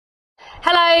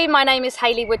Hello, my name is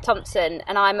Hayley Wood-Thompson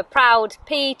and I'm a proud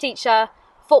PE teacher,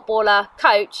 footballer,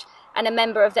 coach and a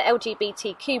member of the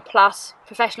LGBTQ+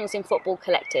 Professionals in Football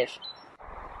collective.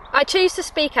 I choose to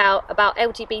speak out about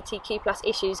LGBTQ+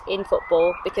 issues in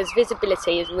football because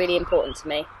visibility is really important to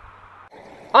me.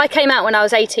 I came out when I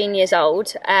was 18 years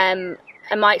old and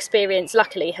my experience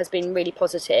luckily has been really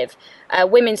positive.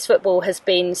 Women's football has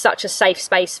been such a safe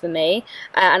space for me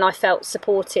and I felt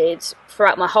supported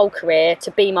throughout my whole career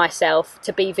to be myself,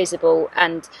 to be visible,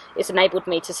 and it's enabled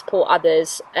me to support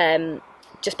others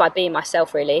just by being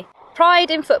myself really.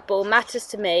 Pride in football matters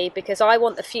to me because I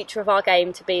want the future of our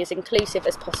game to be as inclusive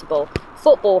as possible.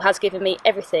 Football has given me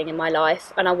everything in my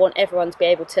life and I want everyone to be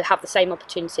able to have the same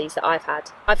opportunities that I've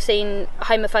had. I've seen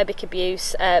homophobic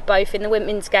abuse both in the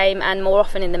women's game and more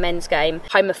often in the men's game.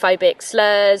 Homophobic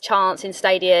slurs, chants in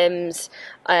stadiums,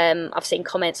 I've seen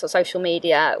comments on social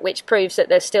media, which proves that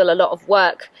there's still a lot of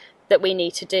work that we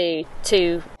need to do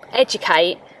to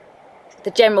educate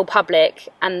the general public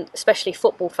and especially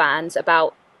football fans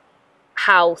about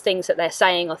how things that they're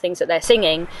saying or things that they're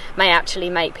singing may actually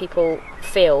make people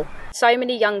feel. So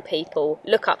many young people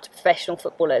look up to professional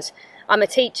footballers. I'm a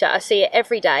teacher, I see it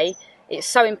every day. It's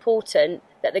so important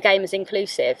that the game is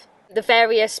inclusive. The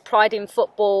various Pride in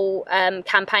Football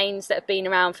campaigns that have been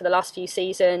around for the last few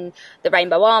seasons, the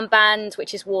rainbow armband,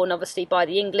 which is worn obviously by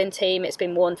the England team, it's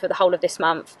been worn for the whole of this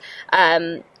month.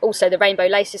 Also the rainbow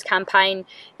laces campaign.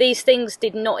 These things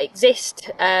did not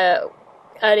exist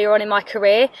earlier on in my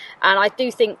career, and I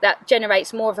do think that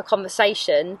generates more of a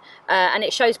conversation and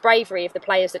it shows bravery of the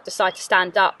players that decide to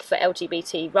stand up for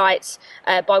LGBT rights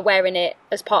by wearing it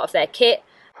as part of their kit.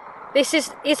 This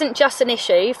isn't just an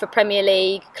issue for Premier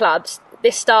League clubs,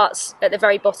 this starts at the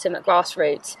very bottom at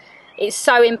grassroots. It's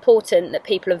so important that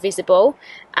people are visible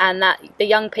and that the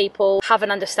young people have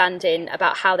an understanding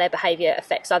about how their behaviour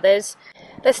affects others.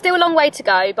 There's still a long way to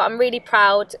go, but I'm really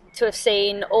proud to have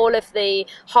seen all of the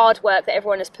hard work that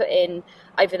everyone has put in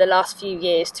over the last few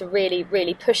years to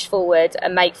really push forward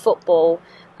and make football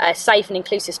a safe and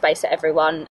inclusive space for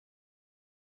everyone.